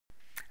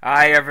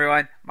Hi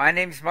everyone, my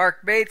name's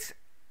Marc Bates.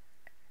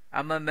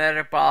 I'm a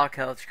Metabolic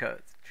Health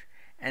Coach,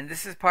 and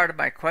this is part of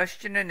my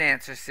question and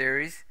answer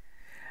series,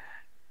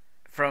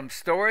 From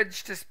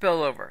Storage to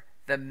Spillover,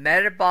 the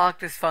Metabolic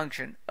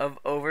Dysfunction of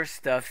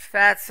Overstuffed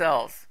Fat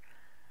Cells.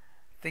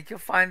 I think you'll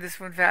find this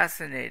one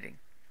fascinating.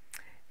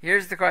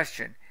 Here's the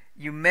question.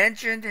 You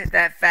mentioned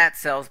that fat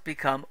cells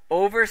become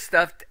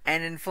overstuffed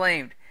and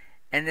inflamed,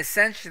 and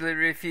essentially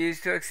refuse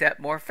to accept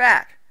more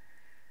fat.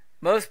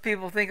 Most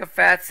people think of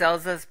fat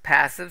cells as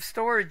passive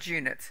storage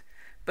units,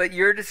 but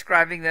you're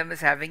describing them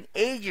as having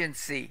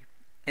agency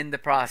in the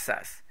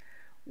process.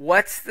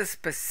 What's the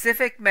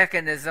specific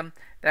mechanism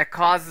that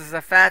causes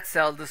a fat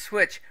cell to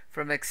switch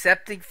from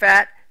accepting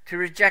fat to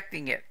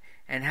rejecting it?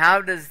 And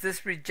how does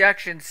this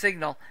rejection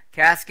signal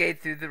cascade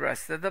through the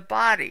rest of the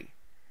body?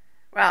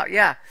 Well,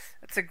 yeah,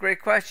 that's a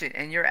great question,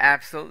 and you're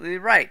absolutely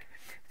right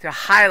to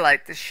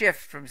highlight the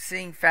shift from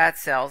seeing fat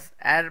cells,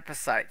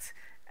 adipocytes,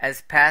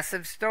 as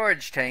passive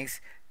storage tanks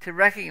to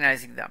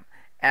recognizing them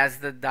as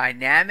the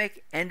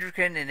dynamic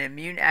endocrine and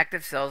immune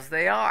active cells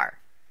they are.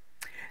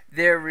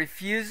 Their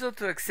refusal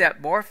to accept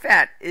more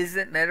fat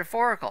isn't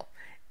metaphorical.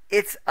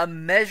 It's a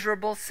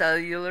measurable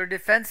cellular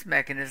defense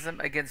mechanism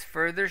against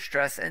further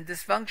stress and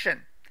dysfunction.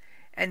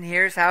 And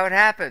here's how it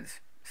happens,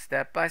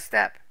 step by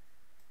step.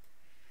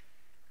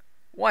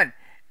 1.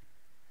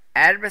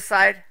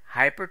 Adipocyte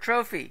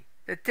hypertrophy,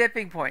 the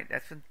tipping point.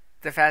 That's when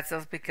the fat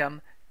cells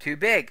become too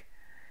big.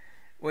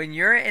 When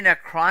you're in a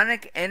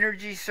chronic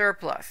energy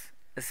surplus,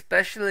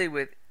 especially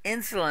with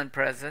insulin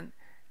present,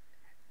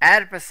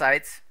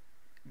 adipocytes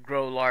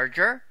grow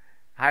larger,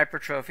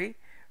 hypertrophy,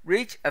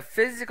 reach a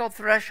physical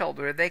threshold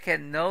where they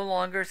can no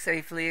longer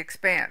safely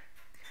expand.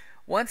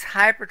 Once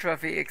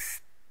hypertrophy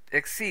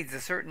exceeds a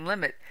certain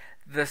limit,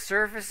 the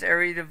surface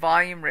area to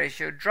volume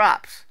ratio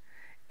drops,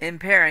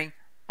 impairing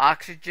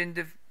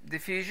oxygen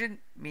diffusion,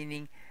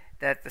 meaning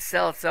that the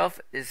cell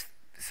itself is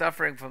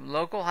suffering from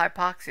local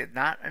hypoxia,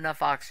 not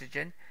enough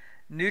oxygen,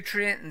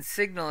 nutrient and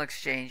signal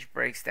exchange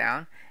breaks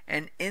down,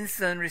 and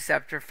insulin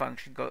receptor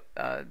function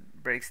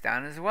breaks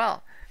down as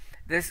well.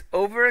 This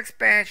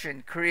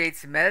overexpansion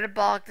creates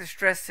metabolic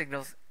distress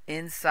signals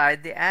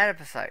inside the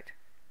adipocyte.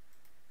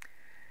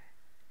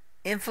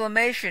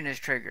 Inflammation is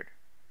triggered.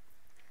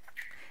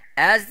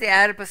 As the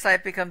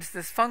adipocyte becomes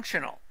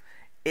dysfunctional,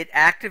 it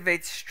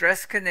activates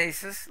stress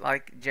kinases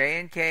like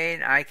JNK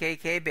and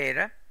IKK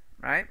beta,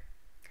 right?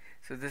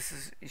 So this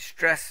is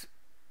stress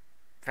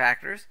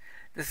factors.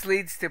 This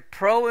leads to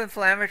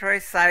pro-inflammatory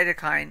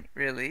cytokine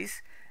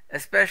release,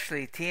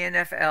 especially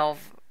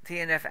TNF-alpha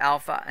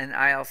and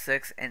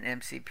IL-6 and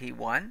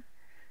MCP-1.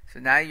 So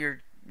now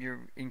you're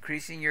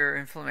increasing your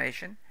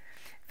inflammation.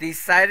 These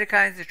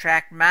cytokines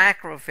attract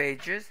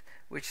macrophages,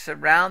 which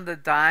surround the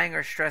dying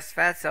or stressed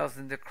fat cells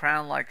into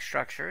crown-like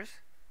structures,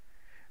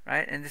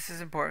 right? And this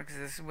is important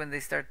because this is when they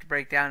start to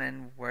break down.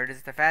 And where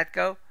does the fat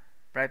go?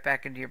 Right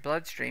back into your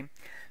bloodstream.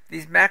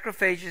 These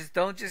macrophages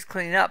don't just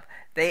clean up,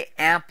 they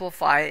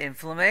amplify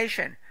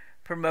inflammation,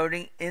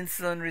 promoting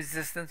insulin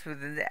resistance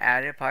within the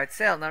adipocyte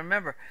cell. Now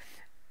remember,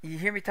 you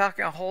hear me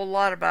talking a whole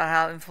lot about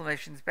how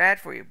inflammation is bad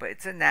for you, but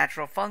it's a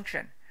natural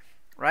function,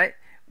 right?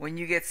 When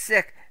you get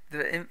sick,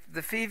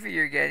 the fever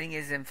you're getting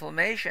is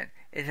inflammation.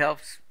 It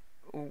helps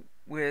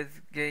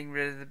with getting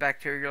rid of the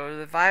bacteria or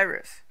the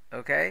virus,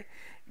 okay?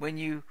 When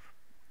you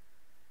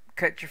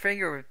cut your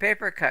finger with a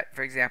paper cut,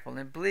 for example, and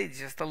it bleeds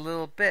just a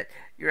little bit,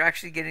 you're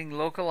actually getting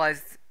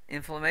localized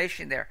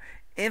inflammation there.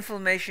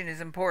 Inflammation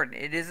is important.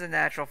 It is a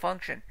natural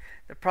function.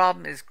 The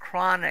problem is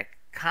chronic,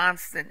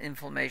 constant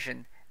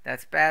inflammation.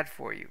 That's bad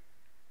for you.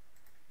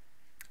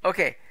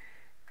 Okay,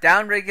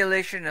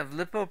 downregulation of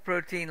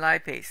lipoprotein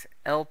lipase,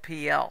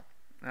 LPL.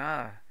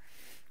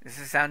 This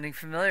is sounding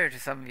familiar to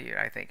some of you,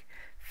 I think.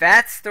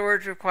 Fat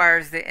storage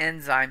requires the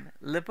enzyme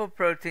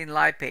lipoprotein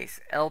lipase,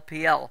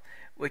 LPL,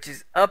 which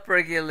is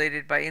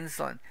upregulated by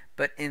insulin,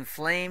 but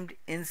inflamed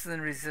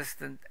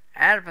insulin-resistant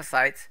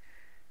adipocytes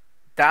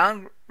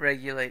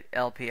downregulate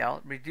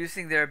LPL,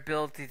 reducing their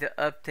ability to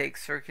uptake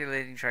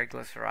circulating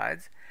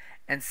triglycerides,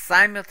 and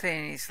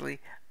simultaneously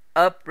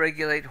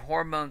upregulate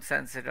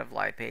hormone-sensitive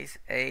lipase,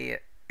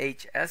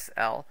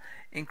 HSL,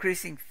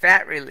 increasing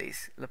fat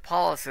release,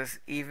 lipolysis,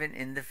 even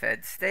in the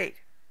fed state.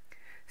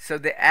 So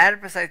the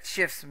adipocyte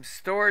shifts from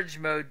storage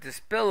mode to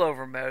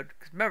spillover mode,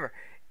 because remember,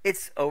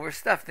 it's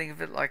overstuffed. Think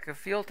of it like a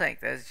fuel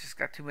tank that has just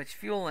got too much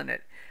fuel in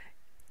it.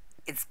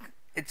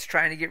 It's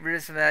trying to get rid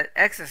of some of that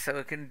excess so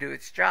it can do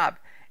its job.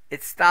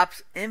 It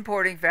stops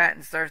importing fat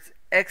and starts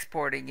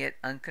exporting it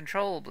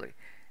uncontrollably.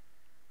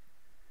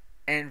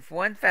 And if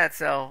one fat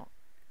cell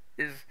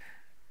is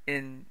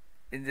in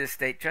this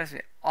state, trust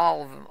me,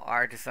 all of them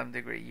are to some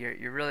degree.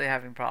 You're really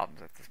having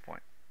problems at this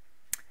point.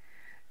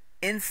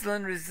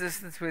 Insulin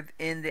resistance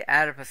within the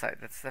adipocyte,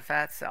 that's the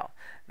fat cell.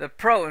 The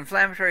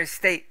pro-inflammatory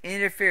state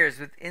interferes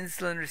with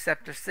insulin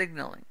receptor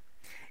signaling.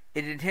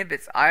 It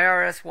inhibits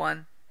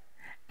IRS1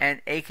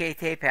 and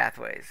AKT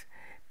pathways,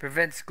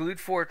 prevents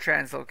GLUT4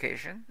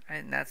 translocation,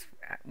 and that's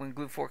when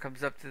GLUT4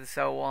 comes up to the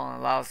cell wall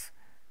and allows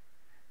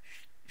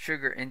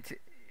sugar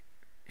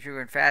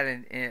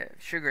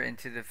sugar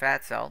into the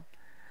fat cell,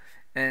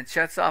 and it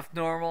shuts off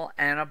normal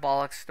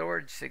anabolic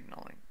storage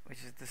signaling,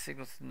 which is the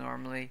signals to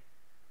normally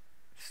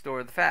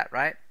store the fat,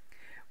 right?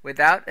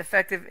 Without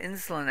effective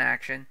insulin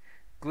action,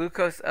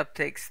 glucose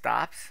uptake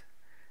stops,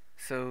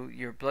 so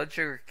your blood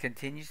sugar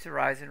continues to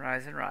rise and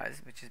rise and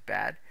rise, which is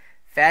bad.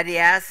 Fatty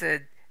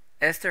acid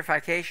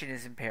esterification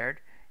is impaired.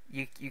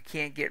 You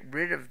can't get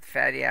rid of the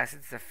fatty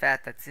acids, the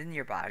fat that's in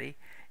your body,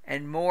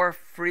 and more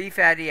free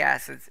fatty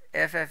acids,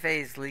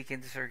 FFAs, leak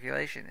into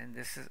circulation, and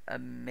this is a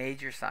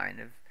major sign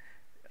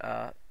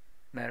of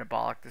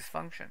metabolic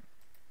dysfunction.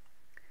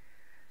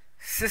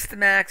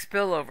 Systematic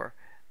spillover,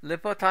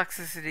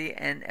 lipotoxicity,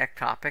 and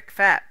ectopic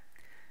fat.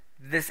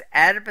 This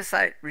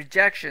adipocyte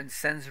rejection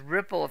sends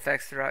ripple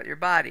effects throughout your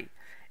body.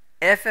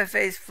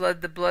 FFAs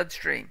flood the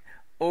bloodstream,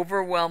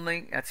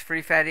 overwhelming, that's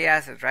free fatty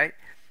acids, right?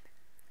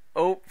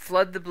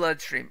 Flood the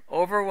bloodstream,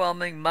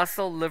 overwhelming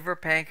muscle, liver,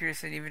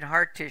 pancreas, and even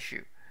heart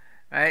tissue,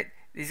 right?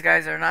 These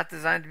guys are not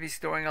designed to be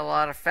storing a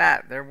lot of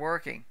fat. They're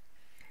working.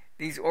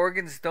 These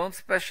organs don't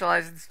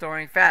specialize in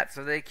storing fat,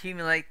 so they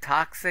accumulate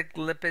toxic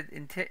lipid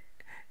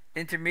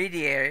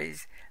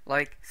intermediaries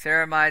like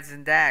ceramides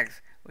and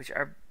DAGs, which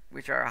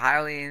are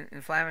highly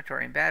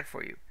inflammatory and bad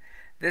for you.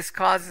 This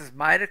causes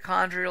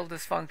mitochondrial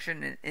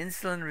dysfunction and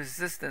insulin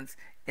resistance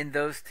in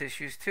those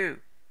tissues too.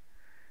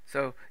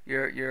 So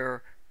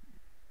you're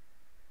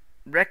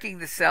wrecking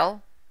the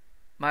cell,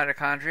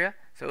 mitochondria,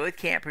 so it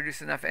can't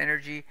produce enough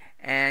energy,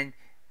 and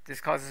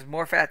this causes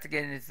more fat to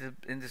get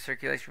into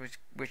circulation,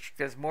 which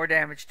does more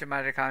damage to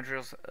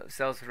mitochondrial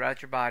cells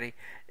throughout your body.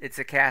 It's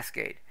a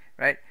cascade,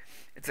 right?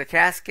 It's a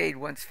cascade.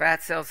 Once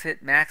fat cells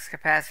hit max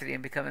capacity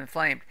and become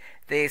inflamed,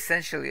 they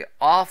essentially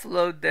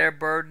offload their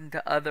burden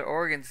to other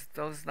organs,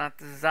 those not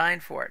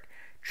designed for it,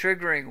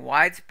 triggering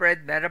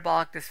widespread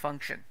metabolic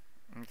dysfunction.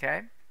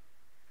 Okay?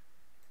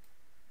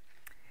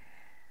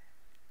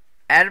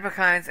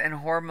 Adipokines and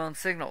hormone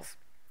signals.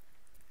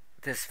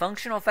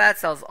 Dysfunctional fat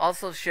cells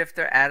also shift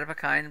their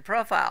adipokine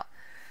profile.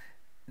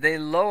 They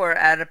lower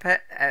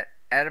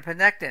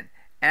adiponectin,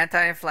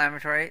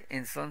 anti-inflammatory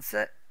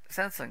insulin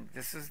sensing.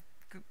 This is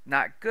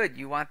not good.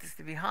 You want this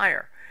to be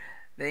higher.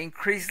 They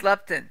increase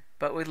leptin,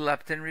 but with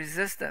leptin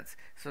resistance.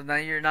 So now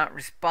you're not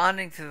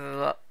responding to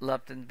the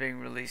leptin being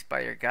released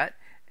by your gut,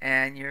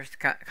 and you're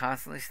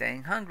constantly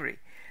staying hungry.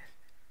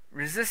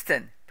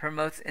 Resistin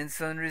promotes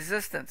insulin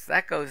resistance.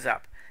 That goes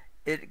up.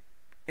 It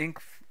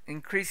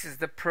increases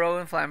the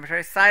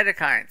pro-inflammatory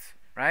cytokines,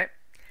 right?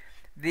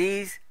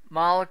 These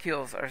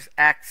molecules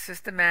act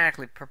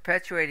systematically,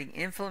 perpetuating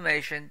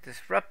inflammation,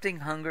 disrupting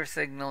hunger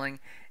signaling,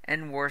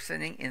 and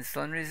worsening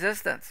insulin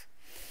resistance.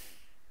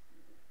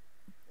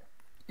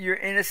 You're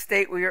in a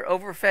state where you're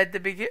overfed to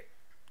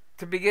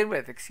begin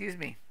with.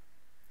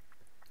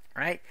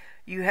 Right?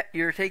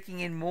 You're taking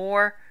in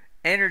more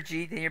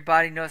energy than your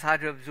body knows how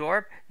to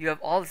absorb. You have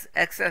all this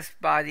excess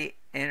body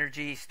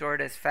energy stored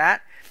as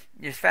fat.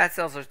 Your fat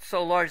cells are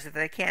so large that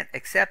they can't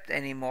accept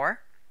anymore.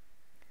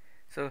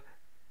 So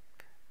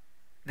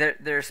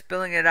they're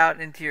spilling it out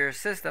into your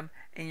system,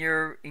 and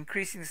you're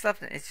increasing the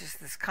substance. It's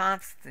just this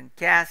constant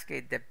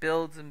cascade that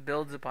builds and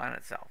builds upon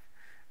itself,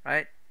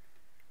 right?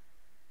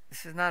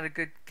 This is not a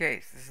good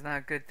case. This is not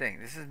a good thing.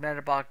 This is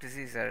metabolic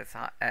disease at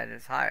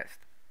its highest.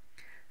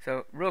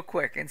 So real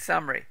quick, in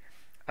summary,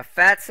 a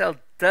fat cell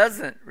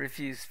doesn't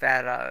refuse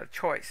fat out of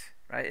choice,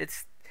 right?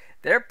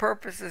 Their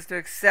purpose is to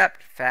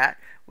accept fat,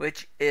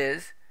 which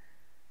is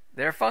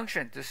their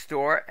function, to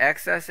store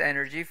excess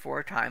energy for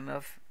a time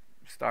of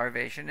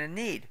starvation and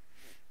need,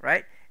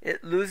 right?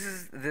 It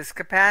loses this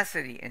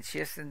capacity and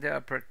shifts into a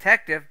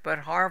protective but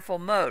harmful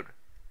mode.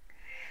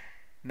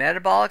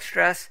 Metabolic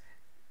stress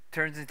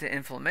turns into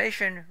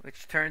inflammation,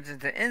 which turns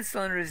into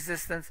insulin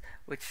resistance,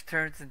 which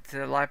turns into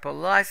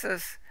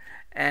lipolysis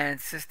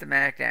and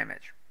systematic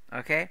damage.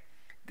 Okay?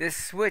 This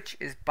switch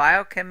is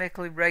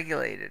biochemically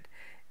regulated,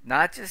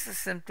 not just a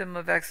symptom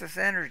of excess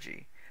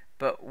energy,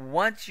 but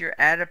once your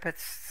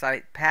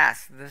adipocytes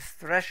pass this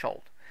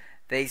threshold,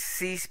 they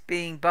cease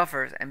being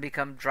buffers and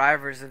become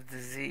drivers of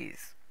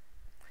disease.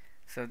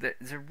 So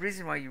there's a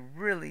reason why you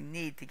really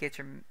need to get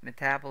your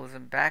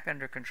metabolism back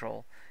under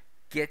control,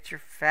 get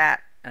your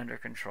fat under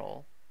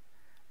control,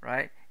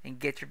 right? And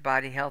get your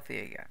body healthy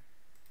again.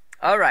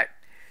 All right.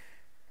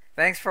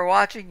 Thanks for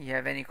watching. If you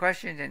have any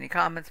questions, any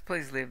comments,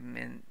 please leave them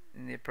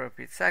in the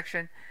appropriate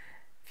section.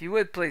 If you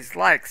would, please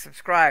like,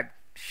 subscribe,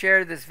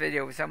 share this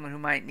video with someone who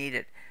might need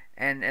it.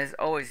 And as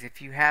always,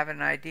 if you have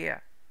an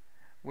idea,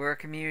 we're a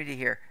community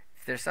here.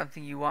 If there's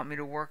something you want me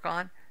to work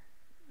on,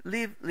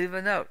 leave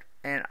a note,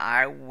 and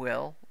I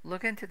will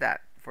look into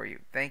that for you.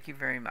 Thank you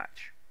very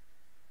much.